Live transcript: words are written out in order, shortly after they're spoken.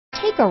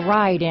Take a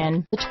ride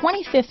in the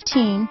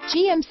 2015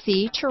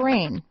 GMC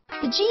Terrain.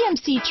 The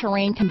GMC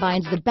Terrain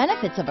combines the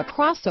benefits of a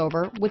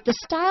crossover with the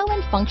style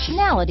and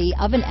functionality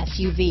of an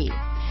SUV.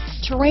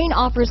 Terrain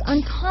offers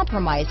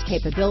uncompromised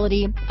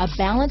capability, a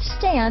balanced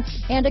stance,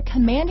 and a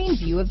commanding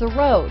view of the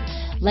road,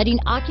 letting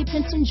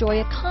occupants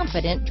enjoy a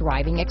confident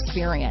driving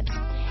experience.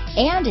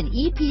 And an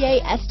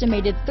EPA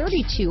estimated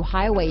 32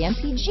 highway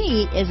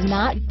MPG is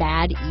not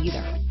bad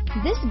either.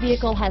 This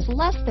vehicle has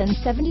less than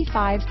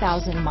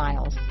 75,000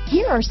 miles.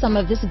 Here are some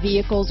of this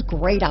vehicle's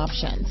great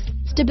options: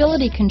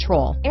 stability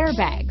control,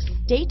 airbags,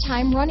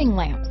 daytime running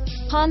lamps,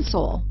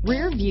 console,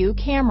 rear view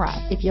camera.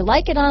 If you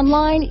like it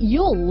online,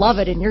 you'll love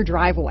it in your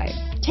driveway.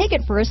 Take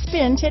it for a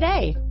spin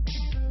today.